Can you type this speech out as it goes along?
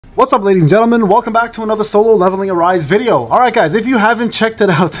What's up, ladies and gentlemen? Welcome back to another solo Leveling Arise video. Alright guys, if you haven't checked it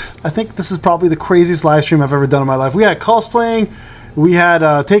out, I think this is probably the craziest live stream I've ever done in my life. We had cosplaying, we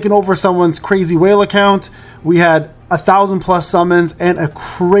had taken over someone's crazy whale account, we had 1,000+ summons, and a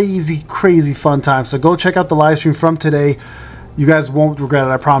crazy fun time. So go check out the live stream from today. You guys won't regret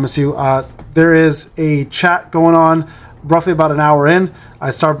it, I promise you. There is a chat going on roughly about an hour in.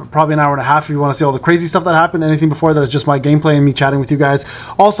 I start probably an hour and a half if you want to see all the crazy stuff that happened. Anything before that is just my gameplay and me chatting with you guys.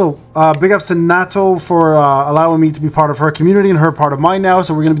 Also, big ups to Nato for allowing me to be part of her community and her part of mine now.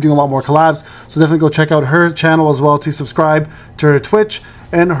 So we're going to be doing a lot more collabs. So definitely go check out her channel as well, to subscribe to her Twitch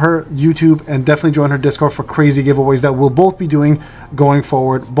and her YouTube, and definitely join her Discord for crazy giveaways that we'll both be doing going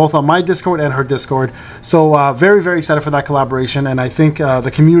forward, both on my Discord and her Discord. So very excited for that collaboration, and I think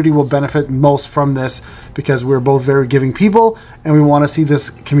the community will benefit most from this because we're both very giving people and we want to see this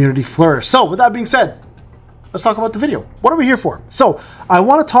community flourish. So with that being said, let's talk about the video. What are we here for? So I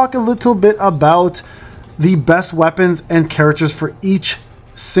want to talk a little bit about the best weapons and characters for each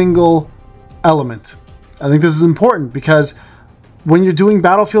single element. I think this is important because when you're doing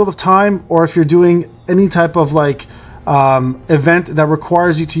Battlefield of Time, or if you're doing any type of like event that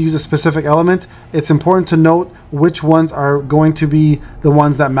requires you to use a specific element, it's important to note which ones are going to be the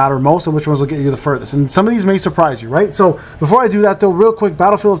ones that matter most and which ones will get you the furthest. And some of these may surprise you, right? So before I do that though, real quick,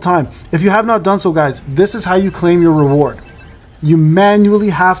 Battlefield of Time. If you have not done so, guys, this is how you claim your reward. You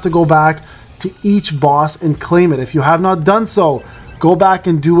manually have to go back to each boss and claim it. If you have not done so, go back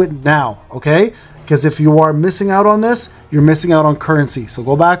and do it now, okay? Because if you are missing out on this, you're missing out on currency. So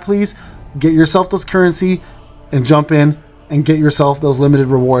go back, please, get yourself those currency and jump in and get yourself those limited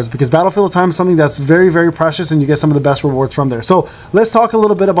rewards, because Battlefield of Time is something that's very precious and you get some of the best rewards from there. So let's talk a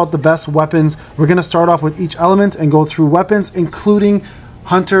little bit about the best weapons. We're going to start off with each element and go through weapons, including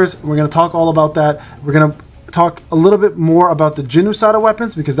hunters. We're going to talk all about that. We're going to talk a little bit more about the Jinnu side of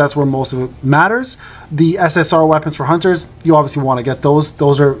weapons because that's where most of it matters. The SSR weapons for hunters, you obviously want to get those.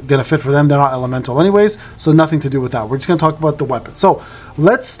 Those are going to fit for them. They're not elemental anyways, so nothing to do with that. We're just going to talk about the weapons. So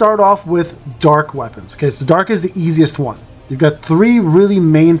let's start off with dark weapons. Okay, so dark is the easiest one. You've got three really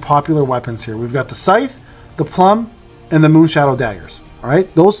main popular weapons here. We've got the Scythe, the Plum, and the Moonshadow daggers. All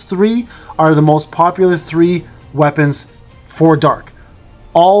right, those three are the most popular three weapons for dark.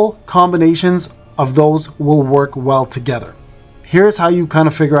 All combinations of those will work well together. Here's how you kind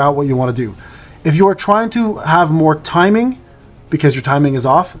of figure out what you want to do. If you are trying to have more timing, because your timing is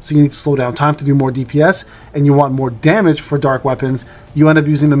off, so you need to slow down time to do more DPS, and you want more damage for dark weapons, you end up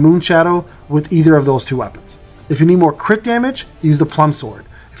using the Moonshadow with either of those two weapons. If you need more crit damage, use the Plum Sword.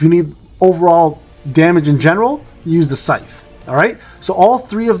 If you need overall damage in general, use the Scythe. All right, so all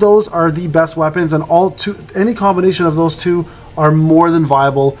three of those are the best weapons, and any combination of those two are more than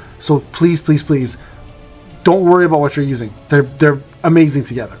viable. So please don't worry about what you're using. They're amazing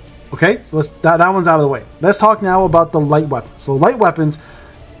together. Okay, so that one's out of the way. Let's talk now about the light weapons. So light weapons,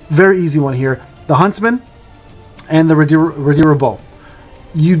 very easy one here. The Huntsman and the Redeemer bow.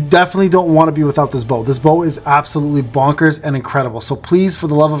 You definitely don't want to be without this bow. This bow is absolutely bonkers and incredible. So please, for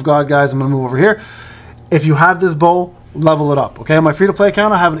the love of God, guys, I'm gonna move over here. If you have this bow, level it up. Okay, on my free-to-play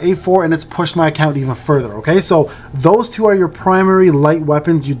account I have an A4 and it's pushed my account even further. Okay, so those two are your primary light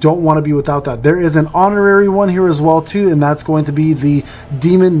weapons. You don't want to be without that. There is an honorary one here as well too, and that's going to be the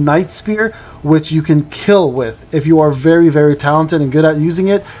Demon Knight Spear, which you can kill with if you are very talented and good at using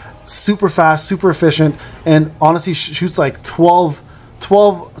it. Super fast, super efficient, and honestly shoots like 12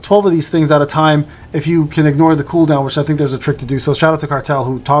 of these things at a time if you can ignore the cooldown, which I think there's a trick to do. So shout out to Cartel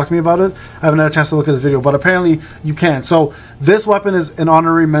who talked to me about it. I haven't had a chance to look at this video, but apparently you can. So this weapon is an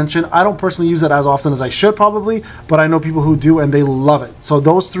honorary mention. I don't personally use it as often as I should probably, but I know people who do and they love it. So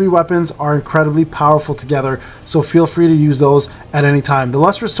those three weapons are incredibly powerful together, so feel free to use those at any time. The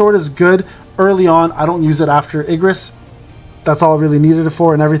Lustrous Sword is good early on. I don't use it after Igris. That's all I really needed it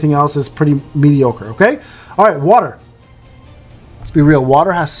for, and everything else is pretty mediocre. Okay, all right, water. Let's be real,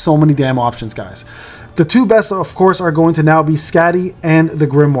 water has so many damn options, guys. The two best, of course, are going to now be Scatty and the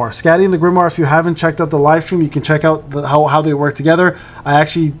Grimoire. Scatty and the Grimoire, if you haven't checked out the live stream, you can check out how they work together. I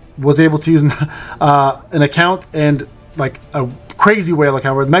actually was able to use an account and like a crazy whale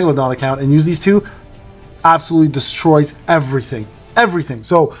account with Megalodon account and use these two. Absolutely destroys everything.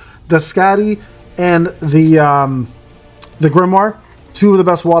 So the Scatty and the Grimoire, two of the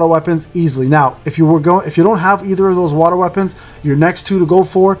best water weapons easily. Now, if you don't have either of those water weapons, your next two to go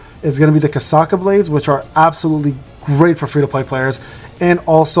for is going to be the Kasaka Blades, which are absolutely great for free-to-play players, and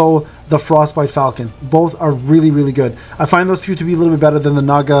also the Frostbite Falcon. Both are really good. I find those two to be a little bit better than the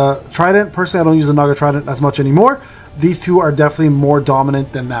Naga Trident. Personally, I don't use the Naga Trident as much anymore. These two are definitely more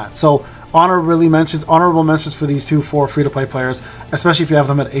dominant than that. So honorable mentions for these two for free-to-play players, especially if you have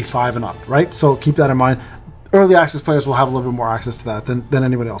them at A5 and up, right? So keep that in mind. Early access players will have a little bit more access to that than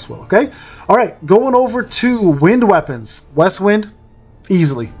anybody else will, okay? All right, going over to wind weapons. West Wind,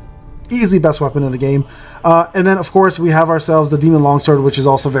 easily best weapon in the game. And then, of course, we have ourselves the Demon Longsword, which is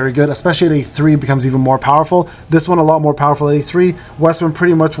also very good, especially at A3 becomes even more powerful. This one a lot more powerful at A3. West Wind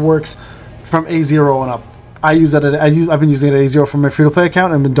pretty much works from A0 and up. I've been using it at A0 from my free-to-play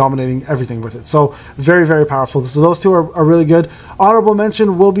account and been dominating everything with it. So very, very powerful. So those two are really good. Honorable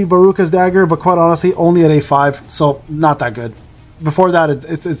mention will be Baruka's Dagger, but quite honestly, only at A5, so not that good. Before that,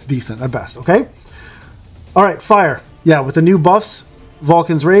 it's decent at best, okay? All right, fire. Yeah, with the new buffs,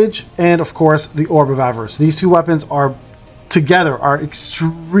 Vulcan's Rage, and of course, the Orb of Avarice. These two weapons together are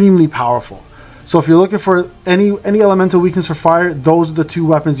extremely powerful. So if you're looking for any elemental weakness for fire, those are the two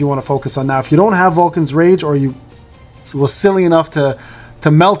weapons you want to focus on. Now, if you don't have Vulcan's Rage, or you was silly enough to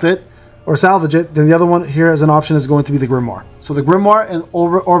melt it or salvage it, then the other one here as an option is going to be the Grimoire. So the Grimoire and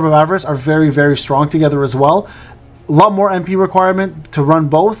Orb of Avarice are very, very strong together as well. A lot more MP requirement to run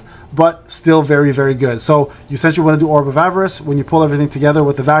both, but still very, very good. So you essentially want to do Orb of Avarice. When you pull everything together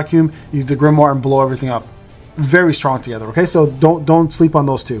with the vacuum, you do the Grimoire and blow everything up. Very strong together, okay? So don't sleep on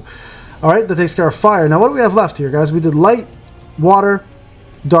those two. All right, that takes care of fire. Now, what do we have left here, guys? We did light, water,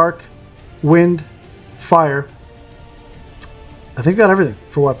 dark, wind, fire. I think we got everything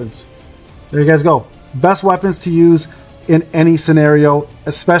for weapons. There you guys go. Best weapons to use in any scenario,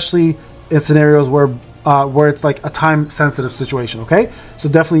 especially in scenarios where it's like a time-sensitive situation, okay? So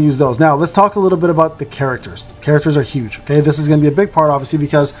definitely use those. Now, let's talk a little bit about the characters. Characters are huge, okay? This is going to be a big part, obviously,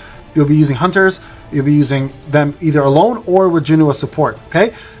 because you'll be using hunters, you'll be using them either alone or with Juno as support,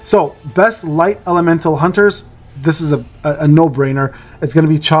 okay? So, best light elemental hunters, this is a no-brainer. It's going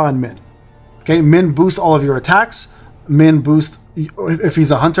to be Cha and Min, okay? Min boosts all of your attacks. Min boosts, if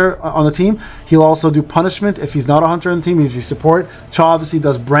he's a hunter on the team, he'll also do punishment if he's not a hunter on the team, if he's support. Cha obviously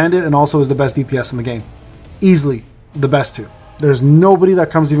does branded and also is the best DPS in the game. Easily the best two. There's nobody that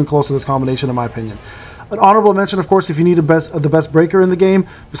comes even close to this combination, in my opinion. An honorable mention, of course, if you need the best breaker in the game,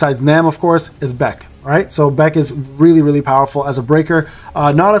 besides Nam, of course, is Beck. All right, so Beck is really, really powerful as a breaker.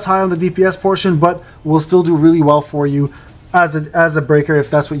 Not as high on the DPS portion, but will still do really well for you as a breaker if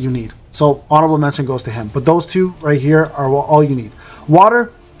that's what you need. So honorable mention goes to him. But those two right here are all you need.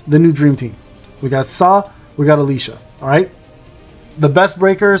 Water, the new Dream Team. We got Sa, we got Alicia. All right, the best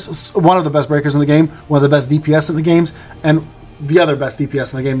breakers, one of the best breakers in the game, one of the best DPS in the games, and the other best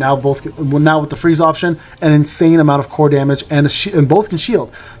DPS in the game now, now with the freeze option, an insane amount of core damage, and both can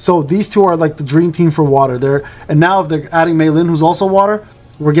shield. So these two are like the dream team for water. And now if they're adding Mei Lin, who's also water,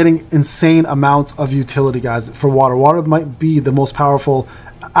 we're getting insane amounts of utility, guys, for water. Water might be the most powerful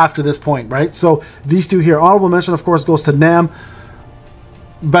after this point, right? So these two here. Honorable mention, of course, goes to Nam.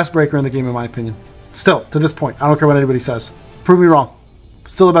 Best breaker in the game, in my opinion. Still, to this point, I don't care what anybody says. Prove me wrong.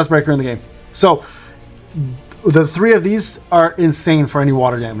 Still the best breaker in the game. So the three of these are insane for any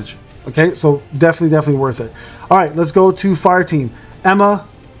water damage. Okay, so definitely worth it. All right, let's go to fire team. Emma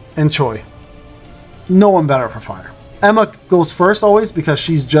and Choi. No one better for fire. Emma goes first always because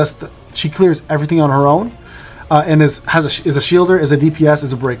she clears everything on her own, and is a shielder, is a DPS,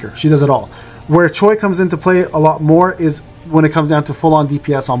 is a breaker. She does it all. Where Choi comes into play a lot more is when it comes down to full-on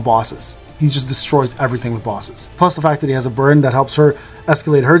DPS on bosses. He just destroys everything with bosses. Plus the fact that he has a burn that helps her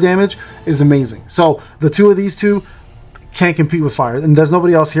escalate her damage is amazing. So the two of these two can't compete with fire. And there's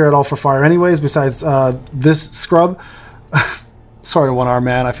nobody else here at all for fire anyways besides this scrub. Sorry, One Arm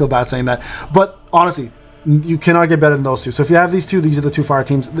Man. I feel bad saying that. But honestly, you cannot get better than those two. So if you have these two, these are the two fire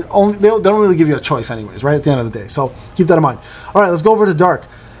teams. They don't really give you a choice anyways, right? At the end of the day. So keep that in mind. All right, let's go over to Dark.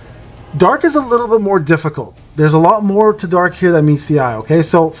 Dark is a little bit more difficult. There's a lot more to Dark here that meets the eye, okay?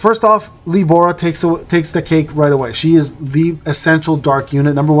 So first off, Lee Bora takes the cake right away. She is the essential Dark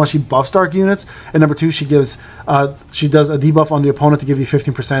unit. Number one, she buffs Dark units. And number two, she does a debuff on the opponent to give you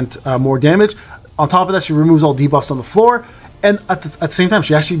 15% more damage. On top of that, she removes all debuffs on the floor. And at the same time,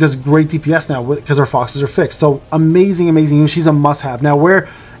 she actually does great DPS now because her foxes are fixed. So amazing unit. She's a must-have. Now, where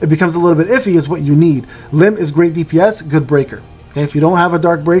it becomes a little bit iffy is what you need. Lim is great DPS, good breaker. Okay, if you don't have a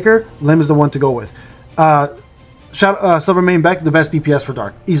Dark breaker, Lim is the one to go with. Silvermane Beck, the best DPS for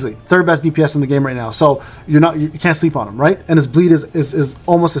Dark, easily. Third best DPS in the game right now. So you can't sleep on him, right? And his bleed is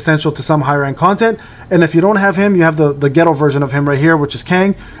almost essential to some higher end content. And if you don't have him, you have the ghetto version of him right here, which is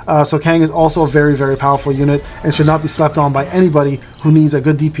Kang. So Kang is also a very powerful unit and should not be slept on by anybody who needs a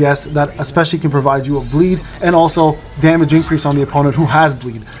good DPS that especially can provide you a bleed and also damage increase on the opponent who has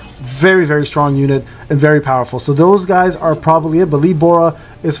bleed. Very strong unit and very powerful. So those guys are probably it. But Lee Bora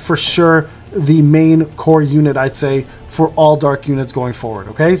is for sure the main core unit, I'd say, for all dark units going forward.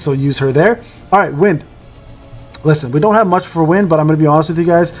 Okay, so use her there. All right, wind. Listen, we don't have much for wind, but I'm going to be honest with you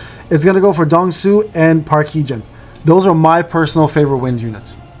guys. It's going to go for Dongsu and Park Hee-jin. Those are my personal favorite wind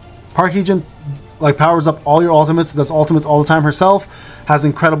units. Park Hee-jin like powers up all your ultimates, does ultimates all the time herself, has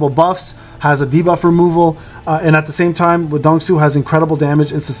incredible buffs, has a debuff removal, and at the same time with Dongsu has incredible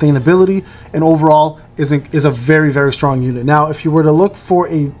damage and sustainability, and overall is a very, very strong unit. Now, if you were to look for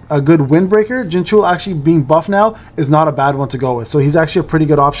a good windbreaker, Jinchul actually being buffed now is not a bad one to go with. So he's actually a pretty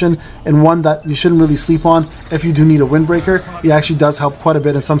good option, and one that you shouldn't really sleep on if you do need a windbreaker. He actually does help quite a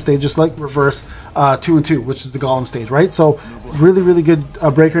bit in some stages, like reverse 2 and 2, which is the Golem stage, right? So really, really good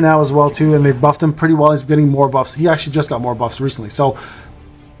breaker now as well too, and they've buffed him pretty well. He's getting more buffs. He actually just got more buffs recently, so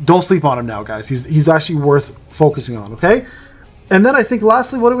don't sleep on him now, guys. He's actually worth focusing on, okay? And then I think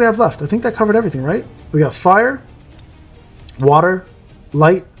lastly, what do we have left? I think that covered everything, right? We got fire, water,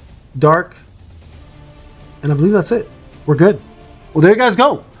 light, dark, and I believe that's it. We're good. Well, there you guys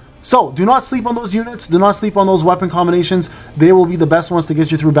go. So do not sleep on those units. Do not sleep on those weapon combinations. They will be the best ones to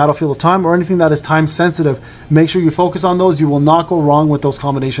get you through Battlefield of Time or anything that is time sensitive. Make sure you focus on those. You will not go wrong with those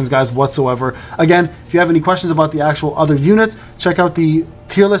combinations, guys, whatsoever. Again, if you have any questions about the actual other units, check out the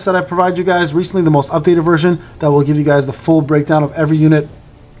tier list that I provide you guys recently, the most updated version that will give you guys the full breakdown of every unit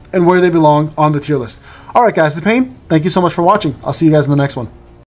and where they belong on the tier list. All right, guys, this is Payne. Thank you so much for watching. I'll see you guys in the next one.